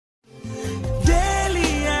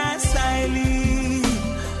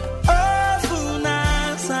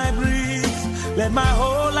Let my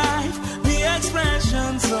whole life be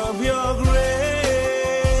expressions of your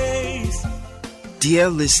grace. Dear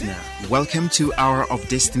listener, welcome to Hour of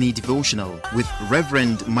Destiny Devotional with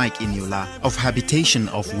Reverend Mike Eniola of Habitation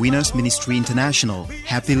of Winners Ministry International.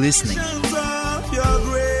 Happy listening. Of your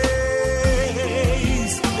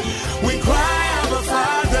grace. We cry, Abba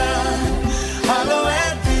Father,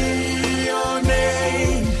 hallowed be your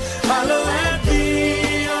name. Hallowed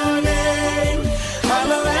be your name.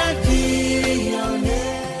 Hallowed be your name.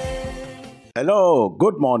 Hello,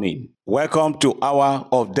 good morning. Welcome to Hour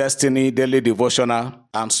of Destiny Daily Devotional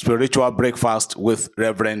and Spiritual Breakfast with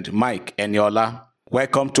Reverend Mike Eniola.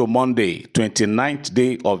 Welcome to Monday, 29th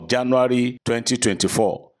day of January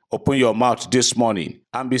 2024. Open your mouth this morning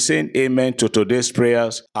and be saying amen to today's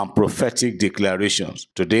prayers and prophetic declarations.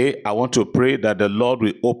 Today, I want to pray that the Lord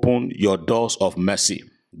will open your doors of mercy.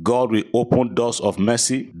 God will open doors of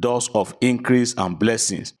mercy, doors of increase and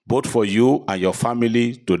blessings, both for you and your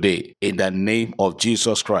family today, in the name of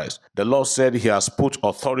Jesus Christ. The Lord said He has put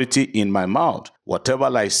authority in my mouth. Whatever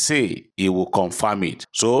I say, He will confirm it.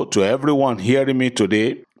 So to everyone hearing me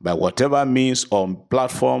today, by whatever means or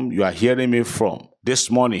platform you are hearing me from, this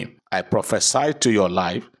morning, I prophesy to your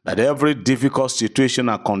life that every difficult situation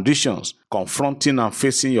and conditions confronting and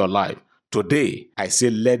facing your life, today, I say,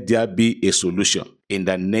 let there be a solution in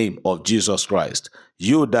the name of Jesus Christ.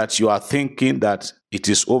 You that you are thinking that it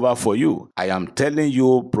is over for you, I am telling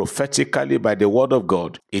you prophetically by the word of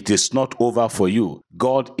God, it is not over for you.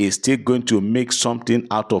 God is still going to make something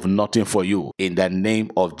out of nothing for you in the name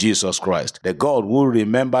of Jesus Christ. The God who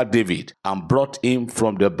remembered David and brought him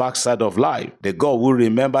from the backside of life. The God who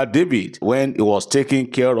remembered David when he was taking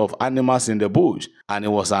care of animals in the bush and he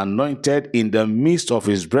was anointed in the midst of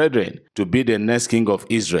his brethren to be the next king of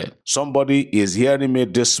Israel. Somebody is hearing me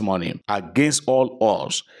this morning. Against all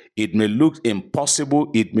odds, it may look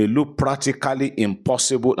impossible, it may look practically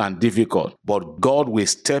impossible and difficult, but God will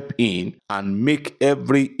step in and make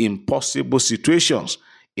every impossible situations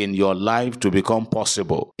in your life to become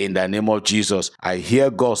possible. In the name of Jesus, I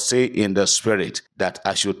hear God say in the spirit that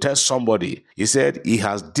I should tell somebody, He said He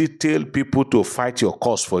has detailed people to fight your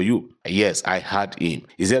cause for you. Yes, I heard Him.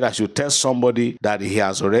 He said I should tell somebody that He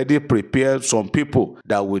has already prepared some people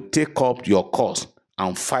that will take up your cause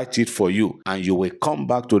and fight it for you, and you will come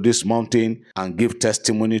back to this mountain and give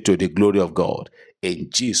testimony to the glory of God. In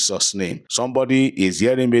Jesus' name. Somebody is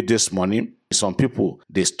hearing me this morning. Some people,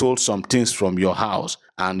 they stole some things from your house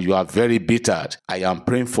and you are very bittered. I am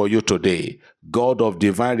praying for you today. God of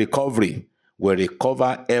divine recovery will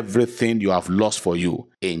recover everything you have lost for you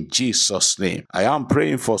in Jesus' name. I am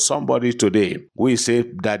praying for somebody today who say,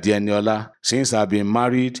 Daddy Eniola, since I've been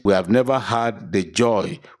married, we have never had the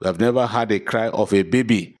joy, we have never had a cry of a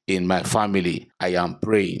baby in my family. I am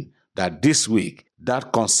praying that this week,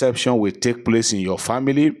 that conception will take place in your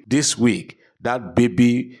family. This week, that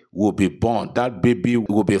baby will be born. That baby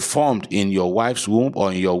will be formed in your wife's womb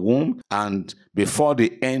or in your womb. And before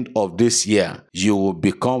the end of this year, you will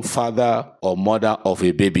become father or mother of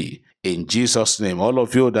a baby. In Jesus' name, all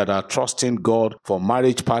of you that are trusting God for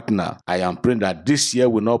marriage partner, I am praying that this year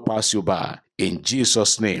will not pass you by. In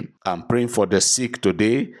Jesus' name, I'm praying for the sick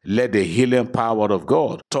today. Let the healing power of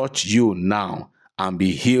God touch you now and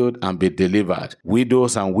be healed and be delivered.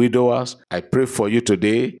 Widows and widowers, I pray for you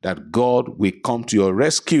today that God will come to your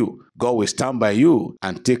rescue. God will stand by you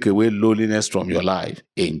and take away loneliness from your life.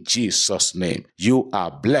 In Jesus' name, you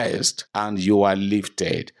are blessed and you are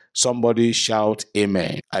lifted. Somebody shout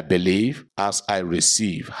amen. I believe as I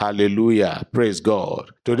receive. Hallelujah. Praise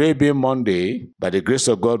God. Today being Monday, by the grace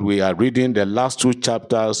of God, we are reading the last two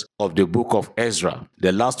chapters of the book of Ezra.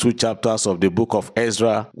 The last two chapters of the book of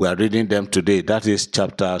Ezra, we are reading them today. That is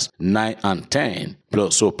chapters 9 and 10.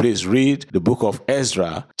 So please read the book of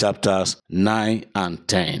Ezra, chapters 9 and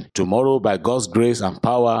 10. Tomorrow, by God's grace and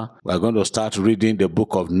power, we are going to start reading the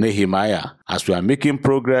book of Nehemiah. As we are making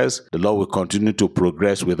progress, the Lord will continue to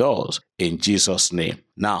progress with us in Jesus' name.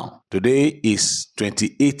 Now, today is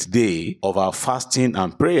 28th day of our fasting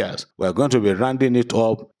and prayers. We are going to be rounding it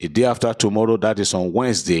up a day after tomorrow, that is on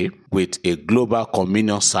Wednesday, with a global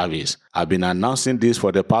communion service. I've been announcing this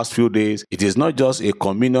for the past few days. It is not just a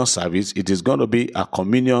communion service, it is going to be a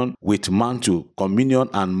communion with mantle, communion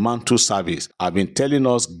and mantle service. I've been telling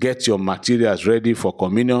us, get your materials ready for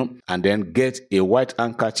communion and then get a white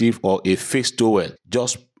handkerchief or a face towel,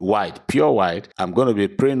 just white, pure white. I'm going to be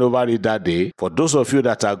praying over it that day. For those of you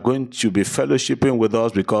that are going to be fellowshipping with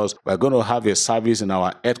us, because we're going to have a service in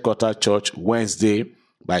our headquarters church Wednesday,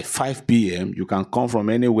 by 5 p.m. You can come from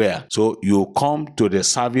anywhere. So you come to the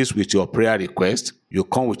service with your prayer request. You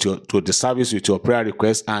come to the service with your prayer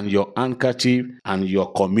request and your handkerchief and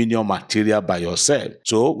your communion material by yourself.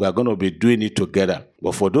 So we are going to be doing it together.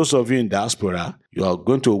 But for those of you in diaspora, you are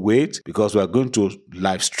going to wait because we are going to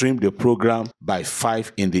live stream the program by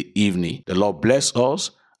 5 in the evening. The Lord bless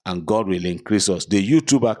us and God will increase us. The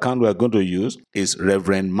YouTube account we are going to use is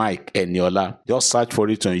Reverend Mike Eniola. Just search for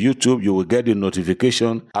it on YouTube. You will get the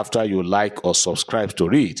notification after you like or subscribe to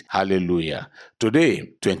it. Hallelujah.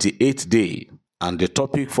 Today, 28th day. And the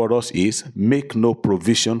topic for us is make no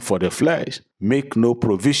provision for the flesh. Make no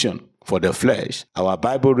provision for the flesh. Our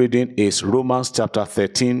Bible reading is Romans chapter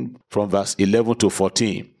 13 from verse 11 to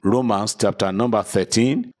 14. Romans chapter number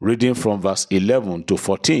 13, reading from verse 11 to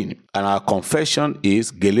 14. And our confession is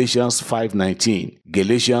Galatians 5:19.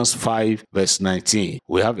 Galatians 5 verse 19.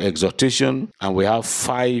 We have exhortation and we have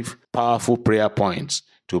 5 powerful prayer points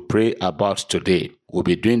to pray about today. We'll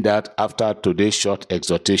be doing that after today's short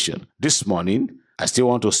exhortation. This morning, I still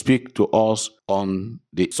want to speak to us on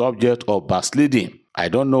the subject of backsliding. I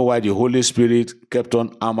don't know why the Holy Spirit kept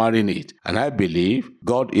on hammering it. And I believe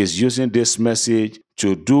God is using this message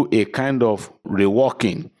to do a kind of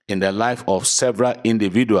reworking in the life of several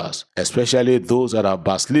individuals, especially those that have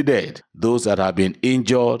backslided, those that have been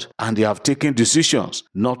injured, and they have taken decisions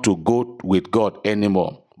not to go with God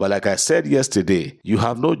anymore. But like I said yesterday, you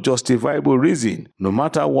have no justifiable reason. No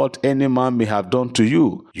matter what any man may have done to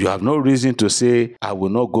you, you have no reason to say, I will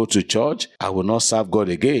not go to church, I will not serve God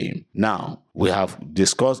again. Now, we have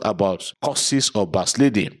discussed about causes of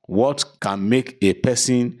backsliding. What can make a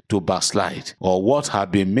person to backslide? Or what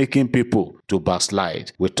have been making people to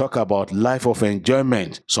backslide? We talk about life of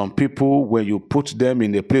enjoyment. Some people, when you put them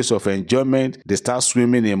in a place of enjoyment, they start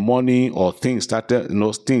swimming in money or things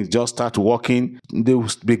just start working. They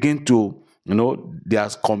begin to their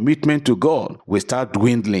commitment to God will start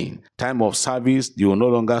dwindling. Time of service, you will no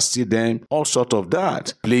longer see them. All sort of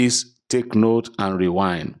that. Please take note and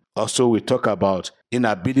rewind. Also, we talk about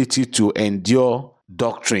inability to endure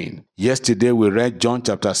doctrine. Yesterday, we read John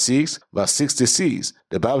chapter 6, verse 66.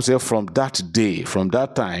 The Bible says from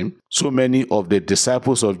that time, so many of the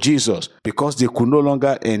disciples of Jesus, because they could no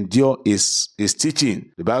longer endure his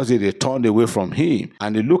teaching, the Bible says they turned away from him.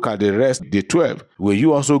 And they look at the rest, the 12. Will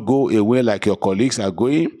you also go away like your colleagues are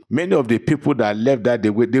going? Many of the people that left that, they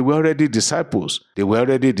were already disciples. They were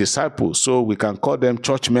already disciples. So we can call them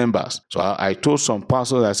church members. So I told some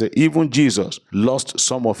pastors, I said, even Jesus lost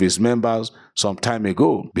some of his members some time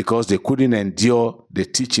ago because they couldn't endure the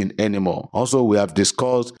teaching anymore. Also, we have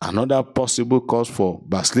discussed another possible cause for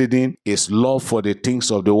backsliding is love for the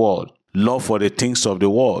things of the world. Love for the things of the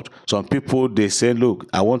world. Some people, they say, look,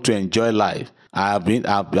 I want to enjoy life. I've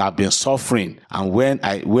been suffering, and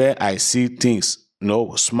where I see things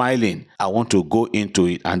smiling, I want to go into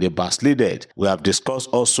it, and they backslided. We have discussed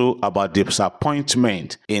also about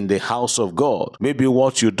disappointment in the house of God. Maybe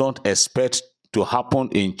what you don't expect to happen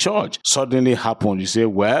in church suddenly happen. You say,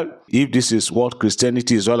 well, if this is what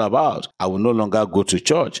Christianity is all about, I will no longer go to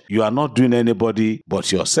church. You are not doing anybody but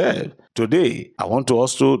yourself. Today, I want to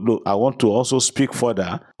also speak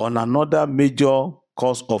further on another major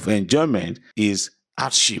cause of enjoyment is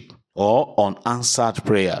hardship or unanswered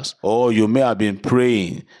prayers. Or you may have been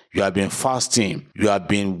praying, you have been fasting, you have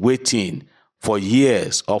been waiting for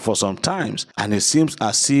years or for some times, and it seems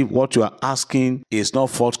as if what you are asking is not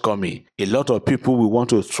forthcoming. A lot of people will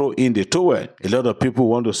want to throw in the towel. A lot of people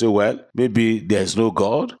want to say, well, maybe there's no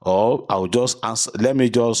God, or I'll just answer, let me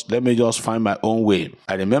just find my own way.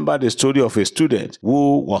 I remember the story of a student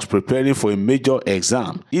who was preparing for a major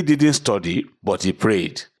exam. He didn't study, but he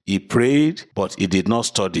prayed. He prayed, but he did not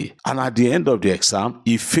study. And at the end of the exam,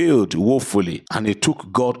 he failed woefully, and he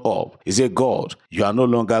took God up. He said, God, you are no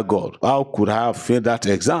longer God. How could I have failed that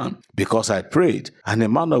exam? Because I prayed. And the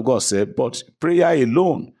man of God said, but prayer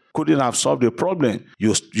alone couldn't have solved the problem.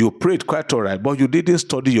 You prayed quite all right, but you didn't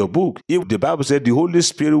study your book. If the Bible said the Holy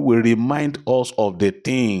Spirit will remind us of the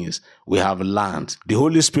things we have learned. The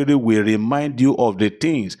Holy Spirit will remind you of the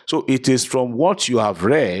things. So it is from what you have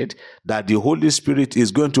read that the Holy Spirit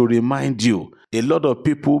is going to remind you. A lot of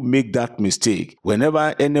people make that mistake.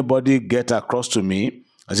 Whenever anybody gets across to me,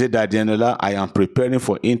 I say, Daddy Eniola, I am preparing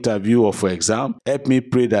for interview or for exam. Help me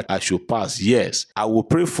pray that I should pass. Yes, I will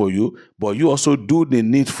pray for you, but you also do the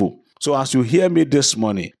needful. So as you hear me this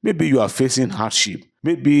morning, maybe you are facing hardship.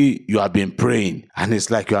 Maybe you have been praying and it's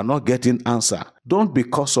like you are not getting answer. Don't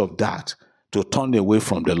because of that to turn away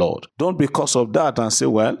from the Lord. Don't because of that and say,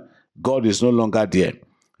 well, God is no longer there.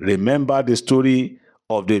 Remember the story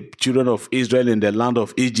of the children of Israel in the land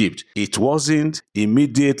of Egypt, it wasn't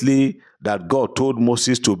immediately that God told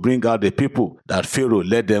Moses to bring out the people that Pharaoh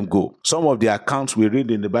let them go. Some of the accounts we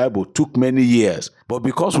read in the Bible took many years, but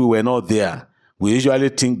because we were not there, we usually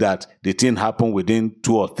think that the thing happened within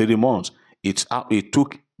 2 or 3 months. It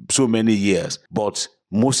took so many years, but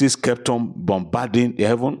Moses kept on bombarding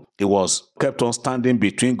heaven. He kept on standing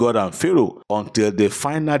between God and Pharaoh until the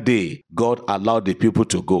final day God allowed the people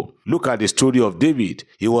to go. Look at the story of David.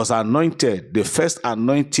 He was anointed. The first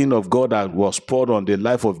anointing of God that was poured on the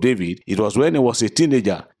life of David, it was when he was a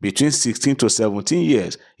teenager, between 16 to 17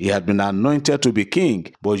 years. He had been anointed to be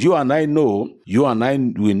king. But you and I will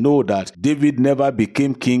know that David never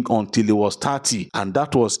became king until he was 30. And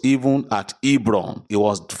that was even at Hebron. He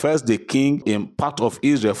was first the king in part of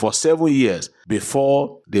Israel for 7 years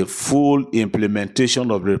before the full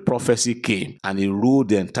implementation of the prophecy came, and he ruled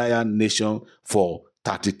the entire nation for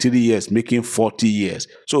 33 years, making 40 years.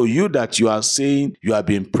 So you are saying you have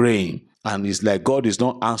been praying, and it's like God is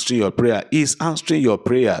not answering your prayer. He's answering your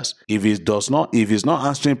prayers. If he's not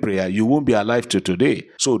answering prayer, you won't be alive to today.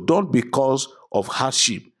 So don't, because of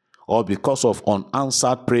hardship or because of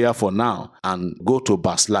unanswered prayer for now, and go to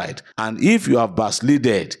backslide. And if you have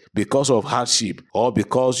backslided because of hardship or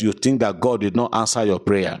because you think that God did not answer your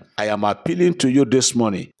prayer, I am appealing to you this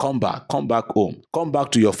morning. Come back home. Come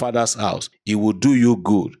back to your Father's house. It will do you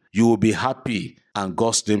good. You will be happy, and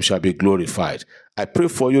God's name shall be glorified. I pray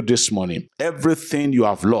for you this morning. Everything you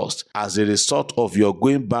have lost as a result of your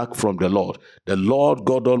going back from the Lord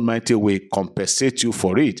God Almighty will compensate you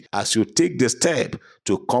for it as you take the step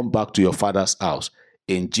to come back to your Father's house.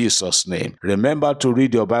 In Jesus' name. Remember to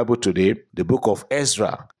read your Bible today, the book of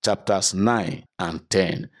Ezra, chapters 9 and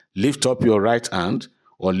 10. Lift up your right hand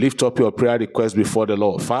or lift up your prayer request before the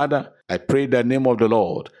Lord. Father, I pray in the name of the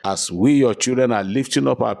Lord, as we, your children, are lifting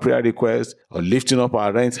up our prayer requests or lifting up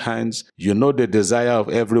our right hands, you know the desire of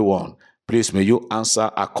everyone. Please may you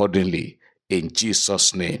answer accordingly. In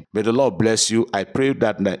Jesus' name. May the Lord bless you. I pray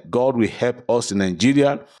that God will help us in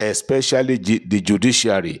Nigeria, especially the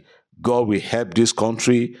judiciary. God will help this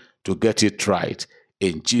country to get it right.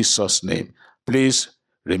 In Jesus' name. Please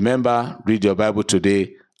remember, read your Bible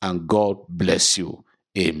today, and God bless you.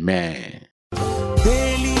 Amen.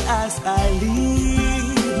 Daily as I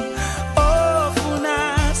live, often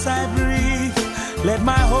as I breathe, let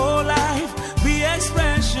my whole life be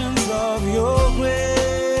expressions of your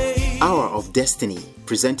grace. Hour of Destiny,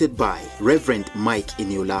 presented by Reverend Mike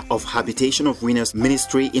Eniola of Habitation of Winners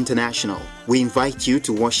Ministry International. We invite you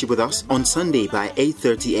to worship with us on Sunday by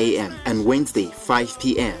 8:30 a.m. and Wednesday 5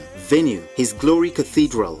 p.m. Venue, His Glory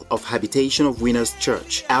Cathedral of Habitation of Winners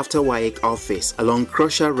Church, after WAEC office along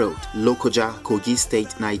Crusher Road, Lokoja, Kogi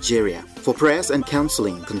State, Nigeria. For prayers and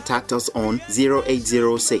counseling, contact us on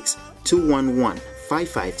 0806 211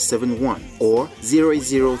 5571 or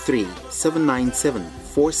 0803 797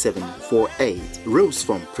 4748. Rose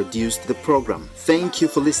Form produced the program. Thank you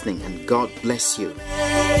for listening, and God bless you.